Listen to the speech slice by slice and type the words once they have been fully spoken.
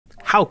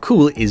How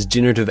cool is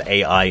generative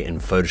AI in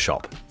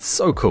Photoshop?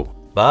 So cool.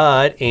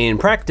 But in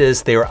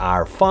practice, there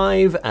are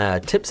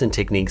 5 tips and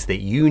techniques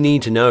that you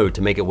need to know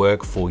to make it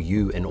work for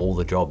you in all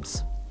the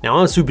jobs. Now,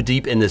 I'm super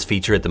deep in this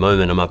feature at the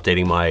moment. I'm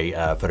updating my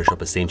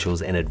Photoshop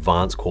Essentials and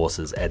Advanced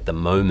courses at the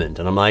moment.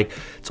 And I'm like,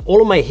 it's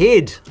all in my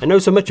head. I know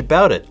so much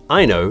about it.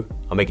 I know,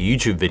 I'll make a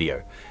YouTube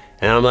video.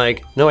 And I'm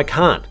like, no, I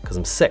can't, because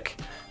I'm sick.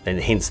 And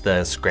hence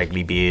the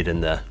scraggly beard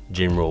and the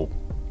general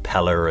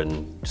pallor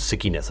and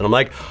sickiness. And I'm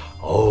like,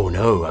 oh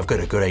no, I've got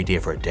a good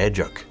idea for a dad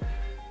joke.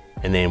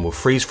 And then we'll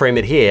freeze frame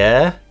it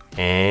here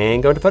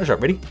and go into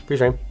Photoshop. Ready? Freeze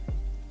frame.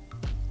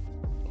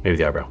 Maybe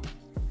the eyebrow.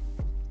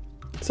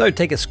 So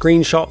take a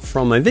screenshot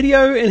from my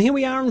video and here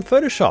we are in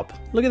Photoshop.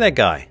 Look at that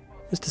guy,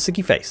 Mr.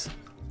 Sicky Face.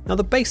 Now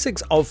the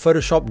basics of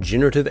Photoshop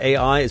generative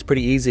AI is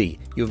pretty easy.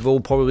 You've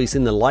all probably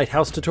seen the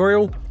Lighthouse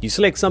tutorial. You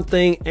select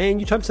something and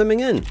you type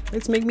something in.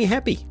 Let's make me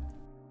happy.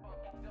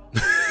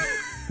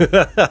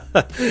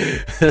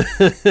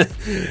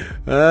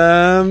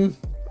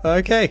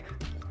 Okay.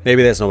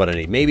 Maybe that's not what I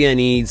need. Maybe I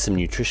need some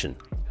nutrition.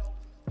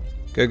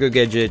 Go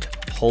gadget,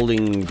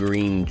 holding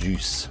green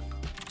juice.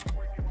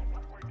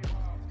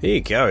 There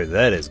you go,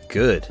 that is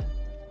good.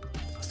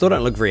 I still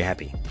don't look very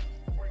happy.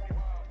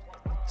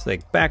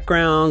 Select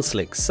background,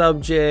 select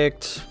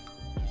subject,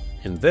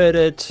 invert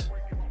it.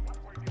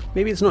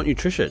 Maybe it's not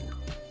nutrition.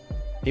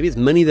 Maybe it's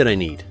money that I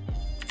need.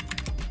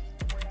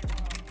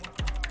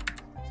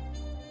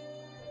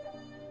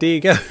 There you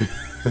go.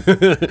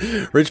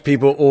 Rich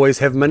people always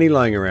have money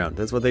lying around.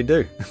 That's what they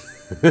do.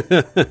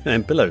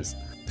 And pillows.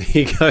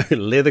 There you go,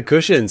 leather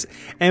cushions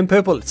and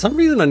purple. For some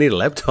reason I need a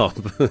laptop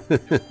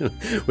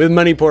with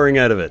money pouring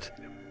out of it.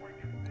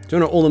 Do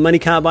you want all the money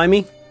can't buy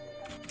me?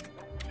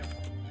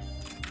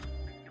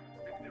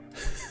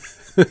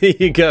 There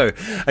you go,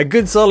 a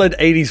good solid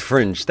 80s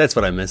fringe. That's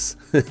what I miss.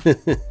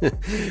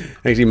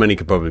 Actually, money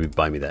could probably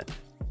buy me that.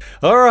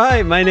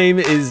 Alright, my name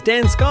is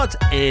Dan Scott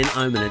and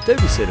I'm an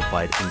Adobe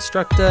certified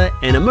instructor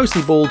and a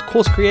mostly bald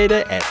course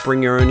creator at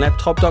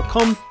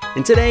bringyourownlaptop.com.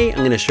 And today I'm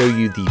going to show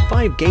you the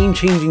 5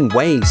 game-changing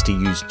ways to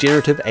use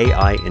generative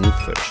AI in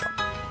Photoshop.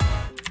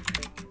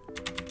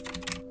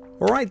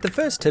 Alright, the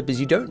first tip is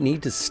you don't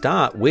need to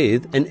start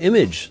with an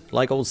image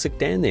like old sick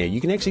Dan there. You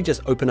can actually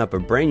just open up a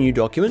brand new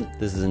document.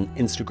 This is an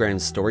Instagram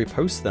story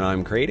post that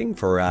I'm creating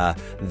for a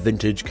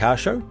vintage car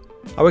show.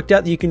 I worked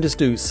out that you can just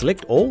do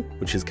select all,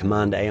 which is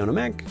Command A on a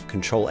Mac,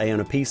 Control A on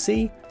a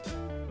PC,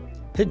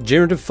 hit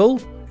generative fill,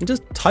 and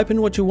just type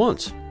in what you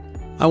want.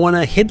 I want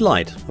a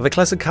headlight of a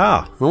classic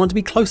car, and I want it to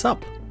be close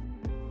up.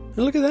 And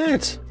look at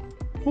that,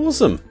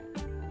 awesome.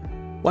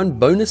 One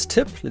bonus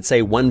tip, let's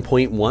say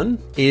 1.1,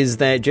 is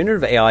that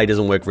generative AI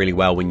doesn't work really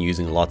well when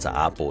using lots of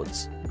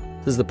artboards.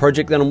 This is the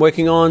project that I'm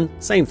working on,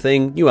 same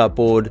thing, new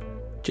artboard,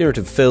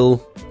 generative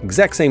fill,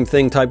 exact same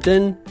thing typed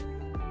in.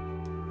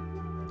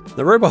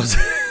 The robots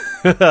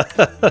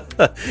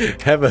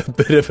have a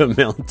bit of a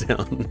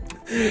meltdown.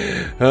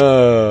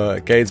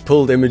 Okay, it's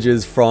pulled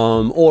images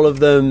from all of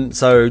them,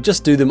 so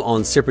just do them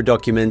on separate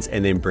documents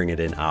and then bring it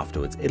in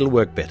afterwards. It'll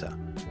work better.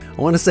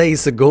 I want to say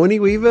Sigourney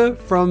Weaver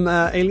from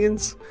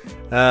Aliens.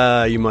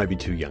 You might be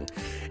too young.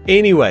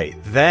 Anyway,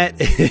 that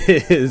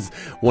is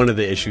one of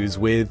the issues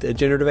with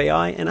generative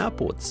AI and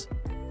artboards.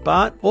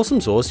 But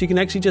awesome source, you can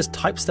actually just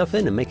type stuff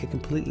in and make a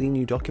completely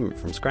new document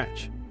from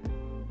scratch.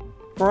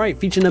 Alright,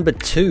 feature number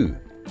 2.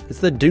 It's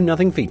the do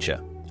nothing feature.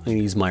 I'm going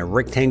to use my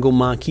rectangle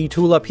marquee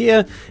tool up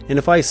here, and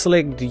if I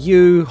select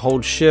you,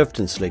 hold shift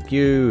and select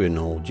you and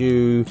hold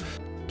you,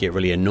 get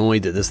really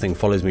annoyed that this thing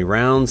follows me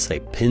around, say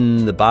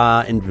pin the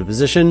bar into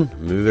position,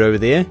 move it over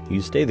there,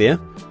 you stay there.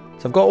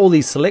 So I've got all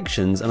these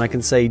selections and I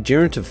can say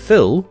generative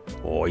fill,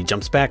 or he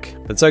jumps back.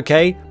 That's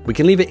okay, we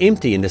can leave it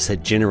empty and just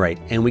hit generate,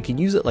 and we can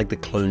use it like the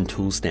clone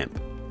tool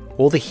stamp.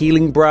 Or the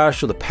healing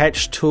brush, or the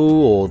patch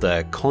tool, or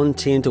the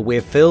content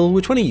aware fill.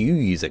 Which one are you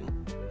using?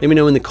 Let me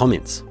know in the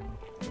comments.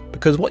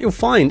 Because what you'll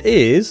find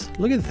is,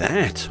 look at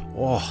that.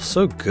 Oh,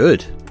 so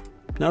good.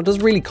 Now it does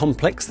really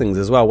complex things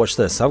as well. Watch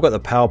this. So I've got the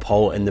power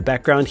pole in the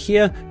background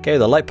here. Okay,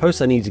 the light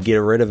post, I need to get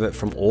rid of it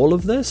from all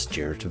of this.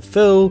 Generative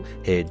fill,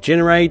 hit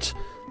generate.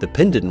 The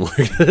pin didn't work.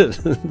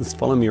 It's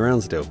following me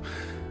around still.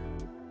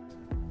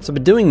 So by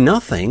doing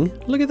nothing,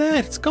 look at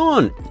that, it's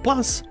gone.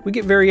 Plus, we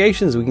get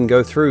variations we can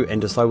go through and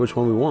decide which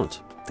one we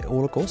want. They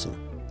all look awesome.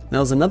 Now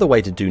there's another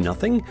way to do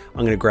nothing.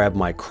 I'm gonna grab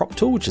my crop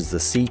tool, which is the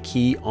C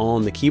key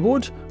on the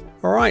keyboard.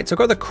 All right, so I've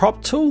got the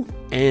crop tool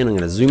and I'm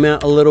gonna zoom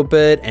out a little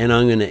bit and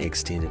I'm gonna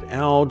extend it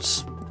out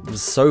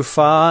so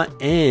far,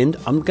 and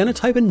I'm gonna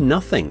type in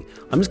nothing.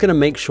 I'm just gonna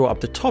make sure up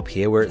the top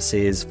here where it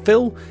says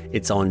fill,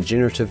 it's on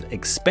generative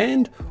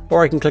expand,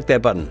 or I can click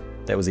that button.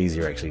 That was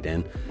easier actually,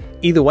 Dan.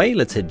 Either way,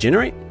 let's hit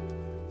generate.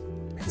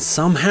 And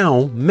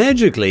somehow,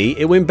 magically,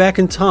 it went back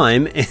in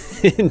time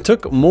and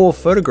took more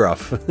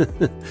photograph.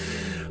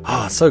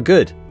 Ah, so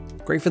good.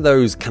 Great for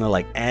those kind of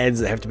like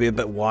ads that have to be a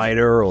bit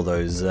wider, or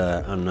those,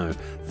 I don't know,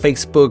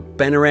 Facebook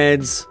banner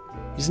ads.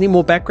 You just need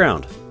more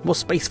background, more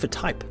space for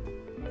type.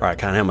 All right, I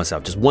can't help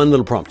myself, just one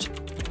little prompt.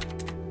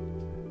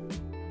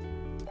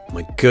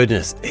 My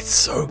goodness, it's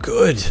so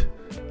good.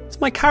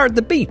 It's my car at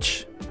the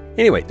beach.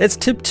 Anyway, that's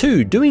tip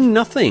 2. Doing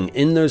nothing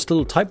in those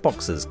little type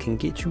boxes can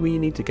get you where you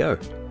need to go.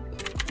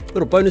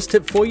 Little bonus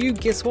tip for you,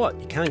 guess what?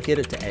 You can't get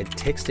it to add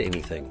text to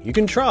anything. You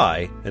can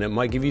try, and it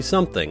might give you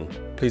something.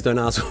 Please don't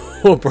ask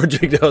what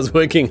project I was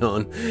working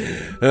on.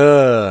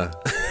 There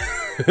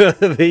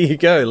you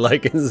go,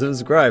 like and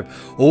subscribe.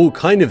 Oh,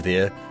 kind of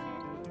there.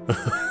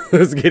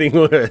 It's getting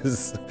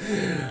worse.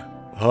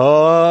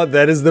 Oh,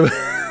 that is the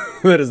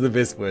that is the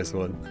best worst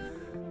one.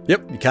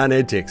 Yep, you can't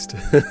add text.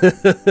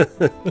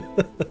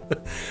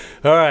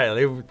 All right,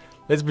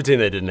 let's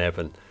pretend that didn't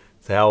happen.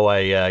 It's how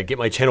I get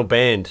my channel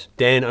banned.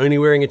 Dan only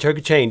wearing a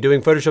choker chain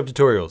doing Photoshop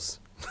tutorials.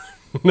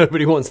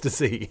 Nobody wants to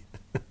see.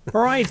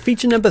 All right,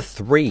 feature number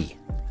 3,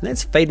 and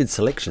that's faded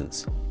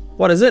selections.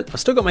 What is it? I've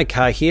still got my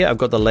car here. I've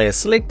got the layer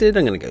selected.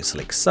 I'm going to go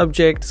select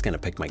subject. It's going to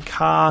pick my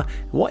car.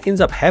 And what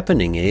ends up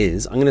happening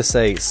is I'm going to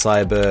say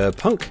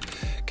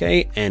cyberpunk,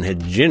 okay, and hit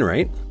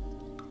generate.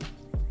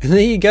 And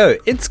there you go.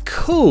 It's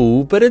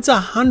cool, but it's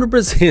 100%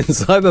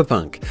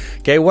 cyberpunk.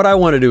 Okay, what I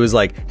want to do is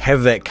like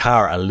have that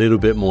car a little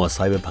bit more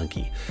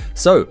cyberpunky.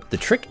 So the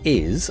trick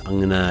is I'm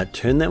gonna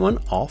turn that one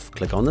off,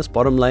 click on this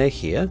bottom layer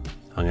here.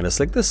 I'm gonna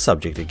select the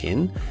subject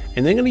again,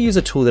 and then I'm gonna use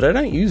a tool that I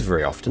don't use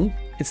very often.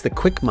 It's the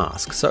quick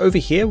mask. So over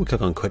here, we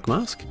click on quick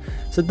mask.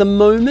 So at the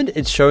moment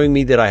it's showing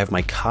me that I have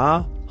my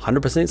car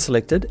 100%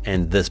 selected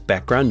and this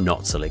background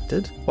not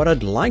selected. What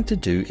I'd like to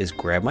do is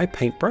grab my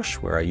paintbrush.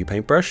 Where are you,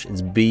 paintbrush?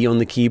 It's B on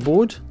the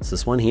keyboard. It's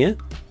this one here.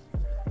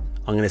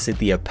 I'm going to set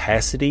the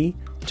opacity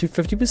to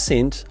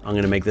 50%. I'm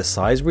going to make the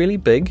size really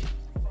big.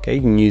 Okay,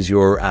 you can use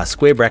your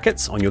square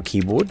brackets on your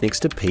keyboard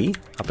next to P,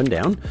 up and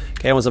down.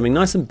 Okay, I want something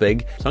nice and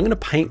big. So I'm going to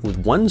paint with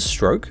one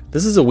stroke.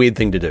 This is a weird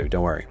thing to do,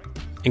 don't worry.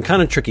 And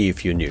kind of tricky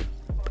if you're new,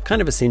 but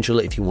kind of essential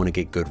if you want to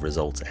get good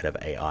results out of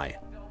AI.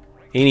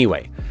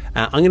 Anyway,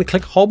 I'm going to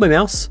hold my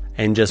mouse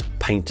and just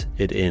paint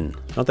it in.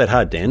 Not that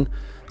hard, Dan.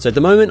 So at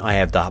the moment I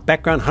have the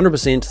background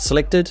 100%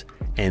 selected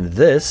and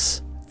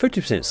this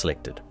 50%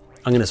 selected.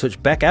 I'm going to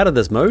switch back out of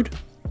this mode.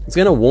 It's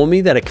going to warn me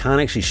that it can't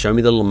actually show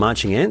me the little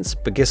marching ants,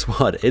 but guess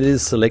what? It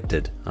is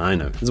selected. I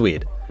know, it's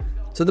weird.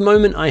 So at the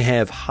moment I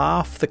have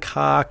half the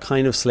car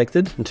kind of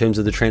selected in terms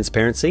of the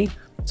transparency.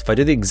 So if I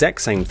do the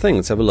exact same thing,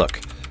 let's have a look.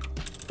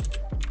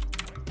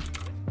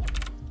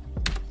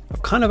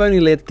 Kind of only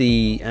let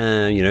the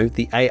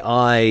the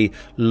AI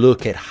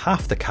look at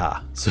half the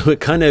car, so it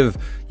kind of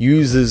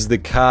uses the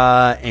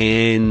car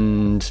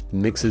and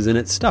mixes in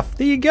its stuff.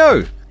 There you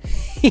go.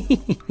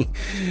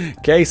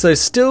 Okay, so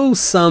still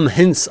some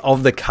hints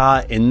of the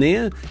car in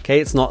there. Okay,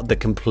 it's not the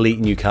complete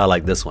new car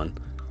like this one.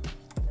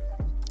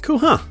 Cool,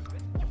 huh?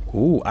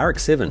 Ooh,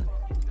 RX-7.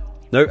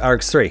 No,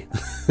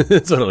 RX-3.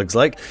 That's what it looks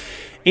like.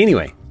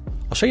 Anyway,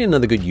 I'll show you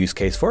another good use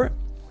case for it.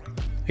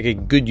 Okay,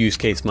 good use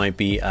case might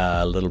be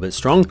a little bit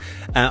strong.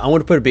 I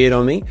want to put a beard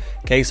on me.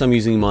 Okay, so I'm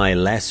using my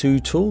lasso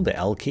tool, the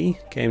L key.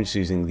 Okay, I'm just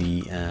using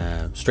the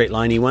straight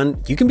liney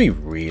one. You can be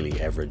really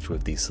average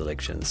with these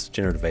selections.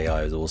 Generative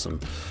AI is awesome.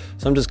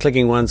 So I'm just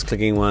clicking once,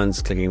 clicking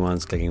once, clicking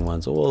once, clicking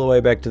once, all the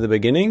way back to the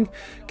beginning.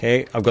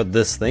 Okay, I've got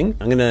this thing.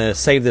 I'm gonna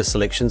save this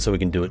selection so we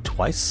can do it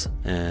twice.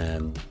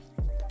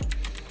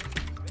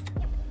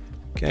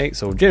 Okay,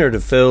 so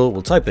generative fill,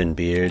 we'll type in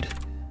beard.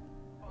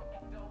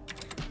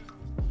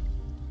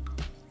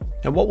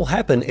 And what will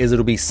happen is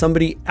it'll be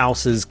somebody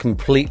else's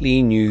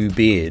completely new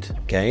beard,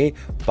 okay?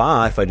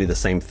 But if I do the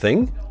same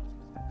thing,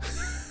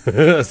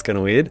 that's kind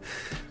of weird.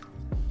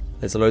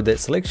 Let's load that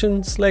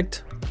selection,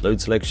 select,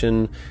 load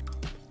selection.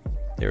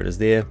 There it is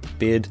there,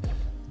 beard.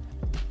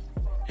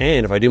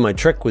 And if I do my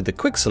trick with the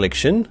quick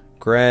selection,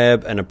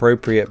 grab an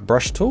appropriate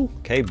brush tool,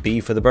 okay, B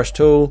for the brush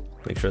tool,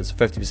 make sure it's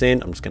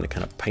 50%. I'm just gonna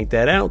kind of paint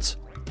that out,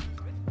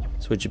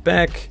 switch it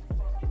back,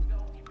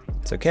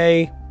 it's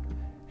okay.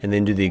 And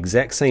then do the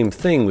exact same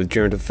thing with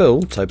generative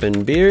fill, type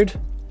in beard.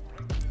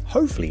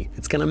 Hopefully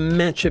it's gonna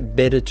match it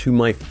better to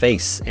my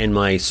face and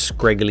my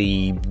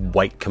scraggly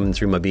white coming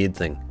through my beard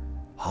thing.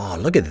 Oh,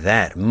 look at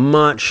that,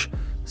 much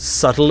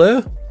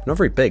subtler, not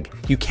very big.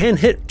 You can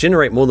hit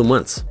generate more than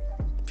once.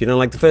 If you don't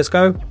like the first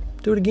go,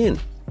 do it again.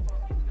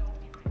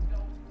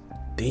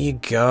 There you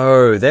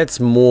go, that's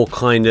more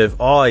kind of,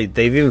 oh,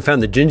 they've even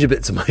found the ginger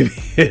bits of my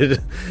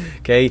beard.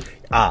 Okay,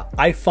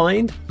 I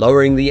find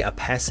lowering the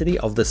opacity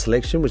of the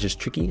selection, which is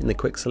tricky in the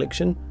quick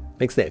selection,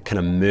 makes that kind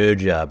of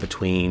merger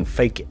between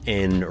fake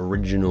and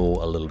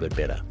original a little bit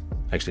better.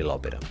 Actually a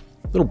lot better.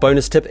 Little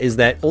bonus tip is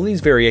that all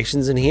these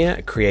variations in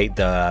here create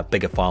the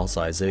bigger file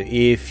size. So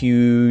if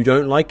you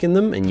don't like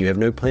them and you have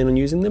no plan on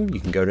using them,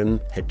 you can go to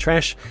them, hit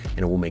trash, and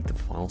it will make the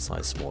file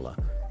size smaller.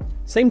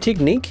 Same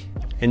technique,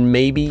 and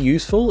maybe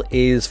useful,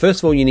 is first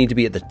of all you need to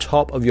be at the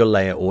top of your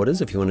layer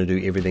orders if you want to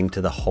do everything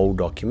to the whole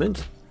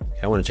document.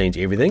 I want to change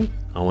everything.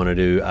 I want to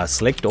do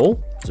select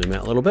all, zoom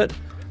out a little bit.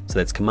 So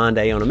that's Command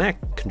A on a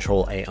Mac,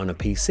 Control A on a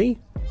PC.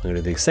 I'm going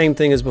to do the same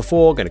thing as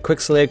before, going to quick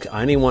select.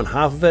 I only want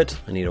half of it.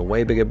 I need a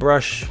way bigger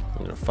brush. I'm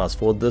going to fast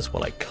forward this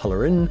while I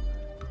color in.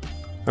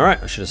 All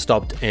right, I should have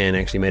stopped and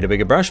actually made a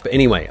bigger brush. But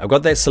anyway, I've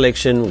got that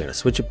selection. We're going to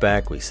switch it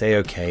back. We say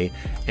okay.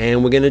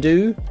 And we're going to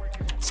do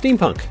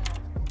steampunk.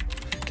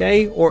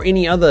 okay, or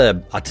any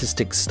other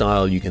artistic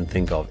style you can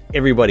think of.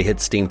 Everybody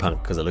hits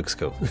steampunk because it looks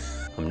cool.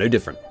 I'm no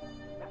different.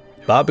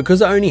 But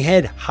because I only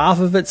had half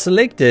of it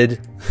selected,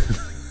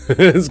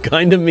 it's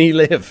kind of me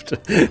left.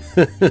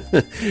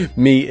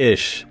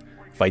 Me-ish.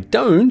 If I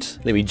don't,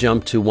 let me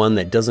jump to one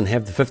that doesn't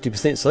have the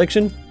 50%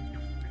 selection.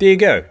 There you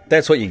go.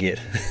 That's what you get.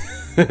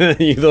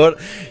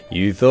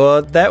 You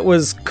thought that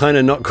was kind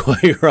of not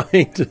quite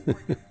right.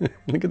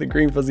 Look at the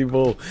green fuzzy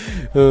ball.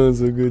 Oh,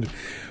 so good.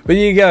 But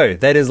here you go.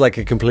 That is like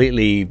a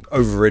completely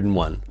overridden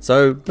one.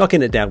 So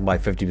knocking it down by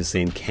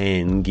 50%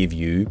 can give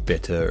you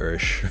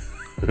better-ish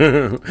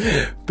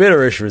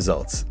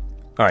results.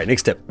 All right,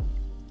 next tip.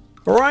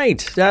 All right,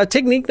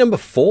 technique number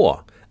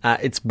 4.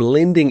 It's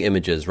blending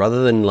images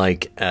rather than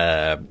like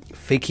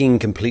faking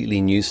completely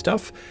new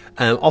stuff.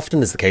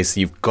 Often is the case that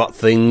you've got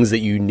things that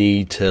you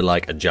need to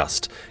like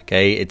adjust.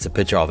 Okay, it's a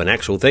picture of an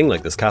actual thing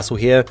like this castle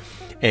here,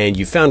 and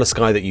you found a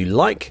sky that you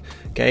like.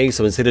 Okay,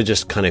 so instead of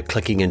just kind of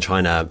clicking and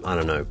trying to, I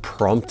don't know,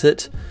 prompt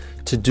it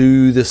to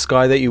do the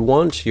sky that you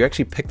want, you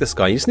actually pick the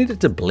sky. You just need it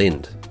to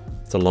blend.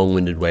 It's a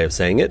long-winded way of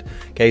saying it.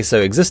 Okay,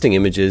 so existing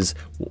images,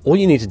 all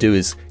you need to do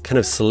is kind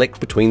of select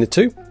between the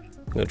two.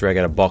 I'm going to drag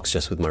out a box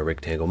just with my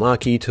rectangle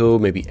marquee tool,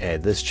 maybe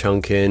add this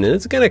chunk in, and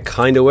it's going to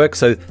kind of work.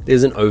 So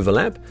there's an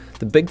overlap.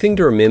 The big thing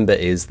to remember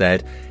is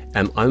that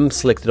I'm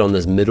selected on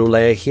this middle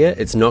layer here.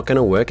 It's not going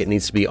to work. It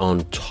needs to be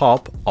on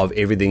top of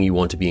everything you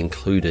want to be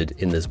included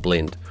in this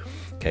blend.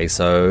 Okay,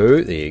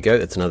 so there you go.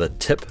 That's another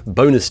tip,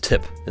 bonus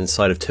tip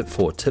inside of tip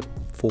 4, tip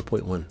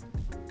 4.1.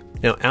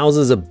 Now ours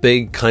is a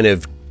big kind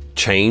of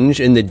change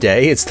in the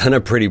day. It's done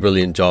a pretty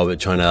brilliant job at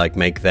trying to like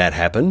make that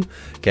happen.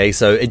 Okay,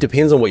 so it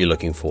depends on what you're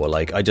looking for.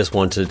 Like I just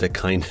wanted to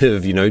kind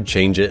of, you know,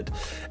 change it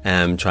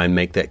and try and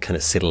make that kind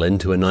of settle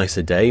into a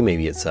nicer day.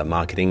 Maybe it's a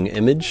marketing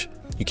image.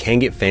 You can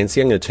get fancy.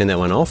 I'm going to turn that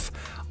one off.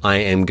 I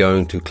am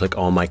going to click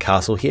on my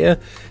castle here.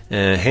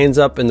 Hands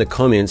up in the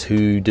comments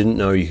who didn't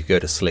know you could go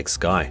to select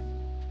sky.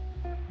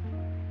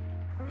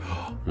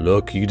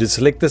 Look, you just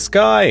select the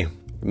sky.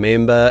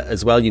 Remember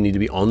as well, you need to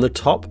be on the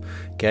top,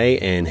 okay,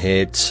 and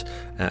hit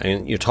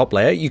your top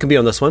layer. You can be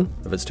on this one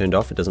if it's turned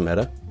off, it doesn't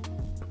matter.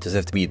 Just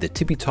have to be at the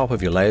tippy top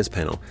of your layers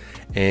panel,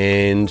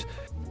 and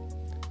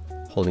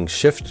holding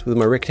shift with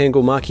my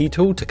rectangle marquee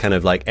tool to kind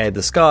of like add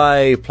the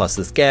sky plus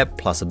this gap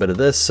plus a bit of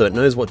this, so it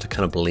knows what to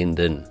kind of blend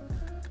in.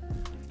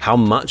 How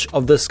much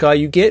of the sky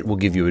you get will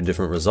give you a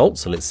different result,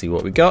 so let's see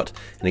what we got.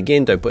 And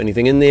again, don't put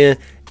anything in there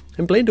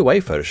and blend away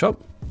Photoshop.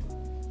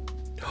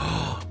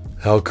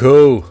 How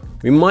cool.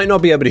 We might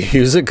not be able to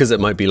use it because it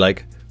might be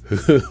like,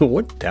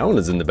 what town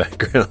is in the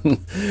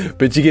background?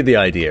 But you get the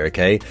idea,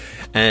 okay?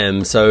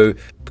 So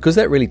because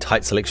that really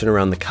tight selection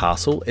around the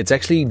castle, it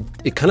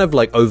kind of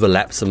like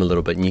overlaps them a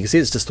little bit. And you can see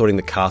it's distorting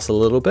the castle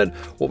a little bit.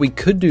 What we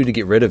could do to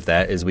get rid of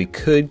that is we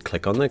could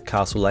click on the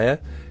castle layer,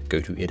 go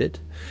to edit,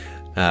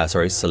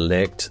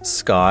 select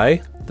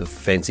sky, the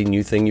fancy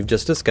new thing you've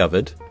just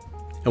discovered.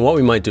 And what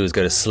we might do is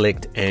go to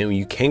select, and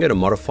you can go to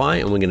modify,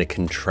 and we're going to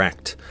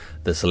contract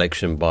the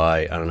selection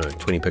by, I don't know,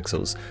 20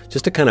 pixels,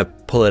 just to kind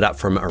of pull it up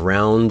from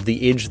around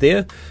the edge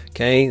there.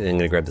 Okay, then I'm going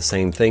to grab the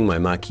same thing, my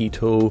marquee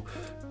tool,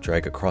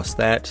 drag across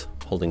that,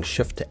 holding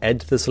shift to add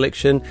to the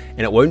selection,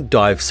 and it won't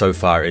dive so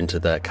far into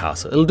the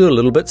castle. It'll do a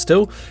little bit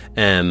still,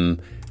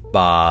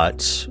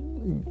 but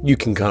you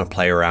can kind of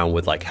play around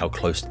with like how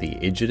close to the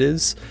edge it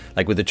is.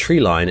 Like with the tree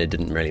line, it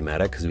didn't really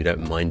matter because we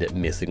don't mind it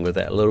messing with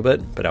that a little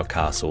bit, but our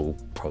castle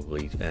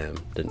probably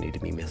didn't need to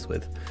be messed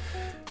with.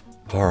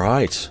 All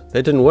right,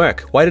 that didn't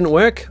work. Why didn't it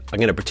work? I'm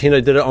going to pretend I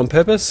did it on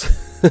purpose.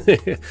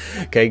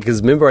 Okay,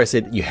 because remember I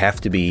said you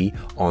have to be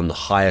on the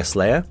highest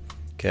layer.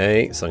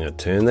 Okay, so I'm going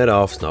to turn that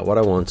off. It's not what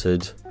I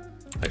wanted.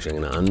 Actually,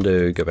 I'm going to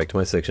undo, go back to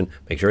my section,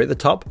 make sure you're at the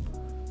top.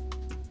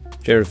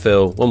 Generative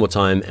fill, one more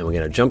time, and we're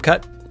going to jump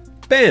cut.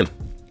 Bam!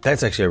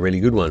 That's actually a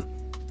really good one.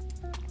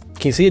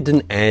 Can you see it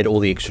didn't add all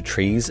the extra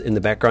trees in the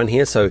background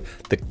here? So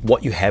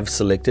what you have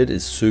selected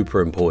is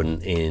super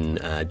important in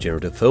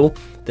Generative Fill.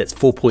 That's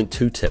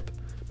 4.2 tip.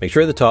 Make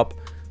sure at the top,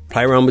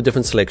 play around with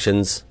different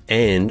selections,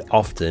 and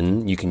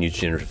often you can use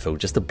Generative Fill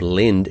just to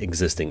blend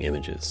existing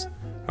images.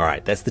 All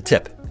right, that's the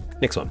tip.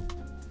 Next one.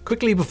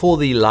 Quickly before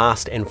the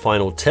last and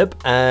final tip,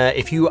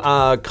 if you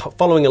are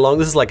following along,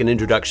 this is like an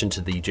introduction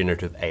to the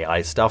generative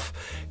AI stuff,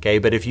 okay?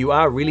 But if you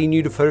are really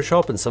new to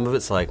Photoshop and some of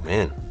it's like,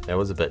 man, that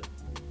was a bit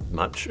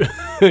much,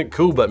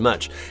 cool but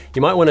much,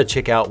 you might want to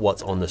check out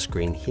what's on the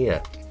screen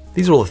here.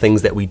 These are all the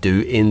things that we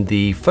do in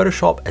the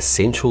Photoshop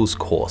Essentials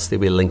course.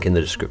 There'll be a link in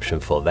the description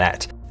for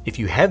that. If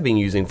you have been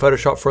using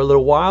Photoshop for a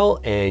little while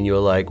and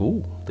you're like,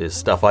 ooh, there's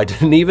stuff I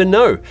didn't even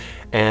know,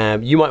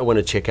 you might want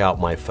to check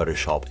out my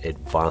Photoshop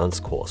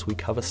Advanced course. We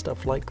cover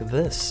stuff like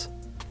this.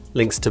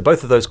 Links to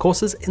both of those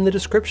courses in the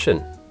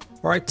description.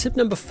 All right, tip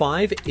number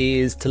 5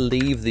 is to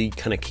leave the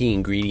kind of key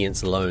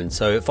ingredients alone.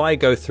 So if I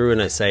go through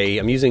and I say,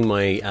 I'm using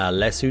my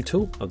lasso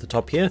tool at the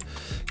top here,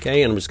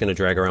 okay, and I'm just going to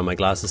drag around my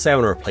glasses. Say I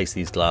want to replace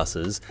these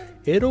glasses.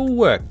 It'll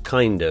work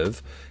kind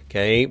of,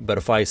 okay, but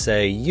if I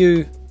say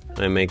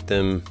I make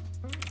them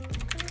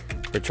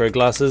retro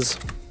glasses.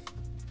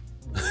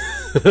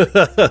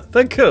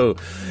 They're cool.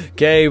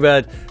 Okay,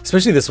 but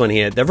especially this one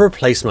here, they've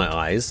replaced my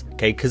eyes,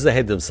 okay, because they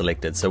had them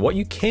selected. So what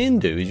you can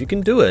do is you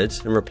can do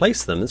it and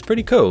replace them. It's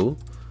pretty cool.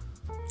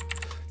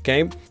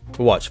 Okay,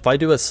 watch, if I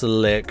do a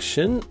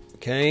selection,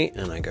 okay,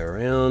 and I go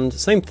around,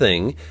 same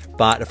thing,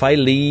 but if I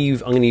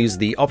leave, I'm gonna use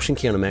the Option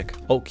key on a Mac,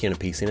 Alt key on a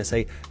PC, and I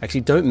say,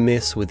 actually don't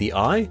mess with the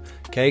eye,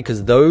 okay,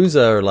 because those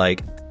are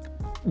like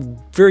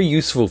very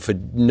useful for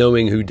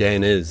knowing who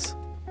Dan is.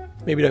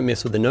 Maybe don't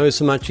mess with the nose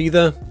so much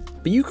either,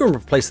 but you can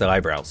replace the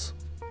eyebrows.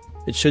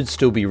 It should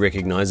still be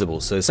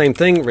recognizable. So same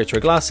thing, retro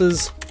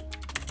glasses.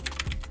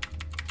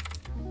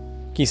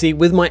 Can you see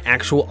with my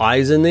actual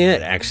eyes in there,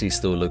 it actually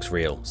still looks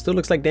real. Still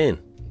looks like Dan.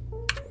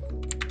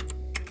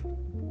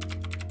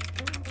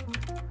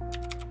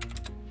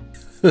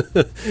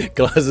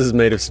 Glasses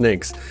made of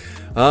snakes.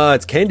 Ah,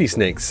 it's candy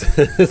snakes.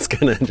 It's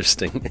kind of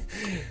interesting.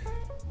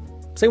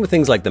 Same with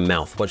things like the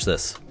mouth. Watch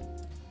this.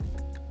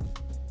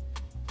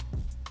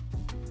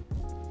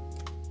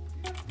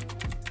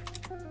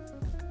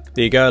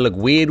 There you go. Look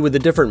weird with a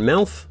different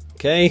mouth.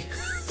 Okay,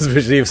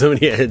 especially if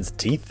somebody has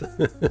teeth.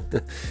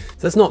 So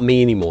that's not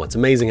me anymore. It's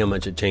amazing how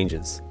much it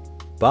changes.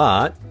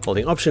 But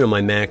holding Option on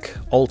my Mac,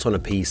 Alt on a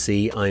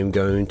PC, I'm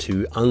going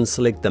to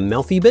unselect the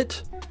mouthy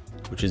bit,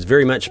 which is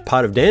very much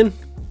part of Dan.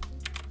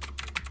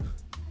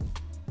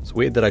 It's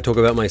weird that I talk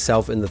about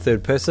myself in the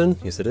third person.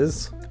 Yes, it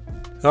is.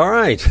 All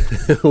right,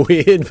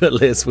 weird but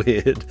less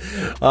weird.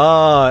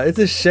 Ah, it's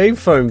a shave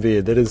foam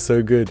beard. That is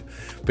so good.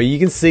 But you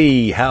can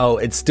see how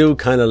it still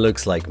kind of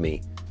looks like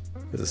me.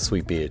 It's a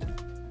sweet beard.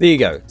 There you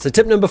go. So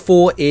tip number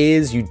 4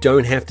 is you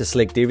don't have to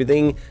select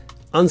everything.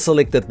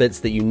 Unselect the bits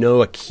that you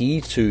know are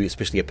key to,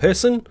 especially a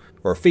person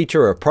or a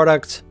feature or a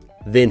product,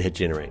 then hit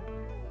generate.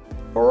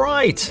 All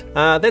right,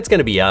 that's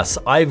gonna be us.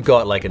 I've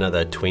got like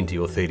another 20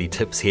 or 30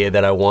 tips here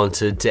that I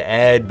wanted to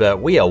add,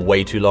 but we are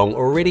way too long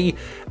already.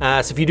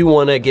 So if you do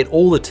wanna get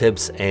all the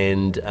tips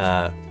and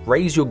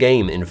raise your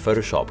game in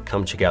Photoshop,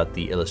 come check out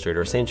the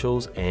Illustrator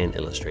Essentials and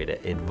Illustrator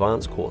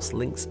Advanced course,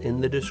 links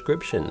in the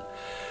description.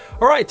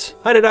 All right,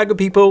 hi to good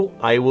people.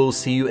 I will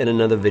see you in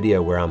another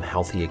video where I'm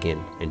healthy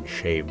again and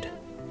shaved.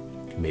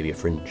 Maybe a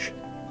fringe.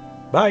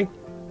 Bye.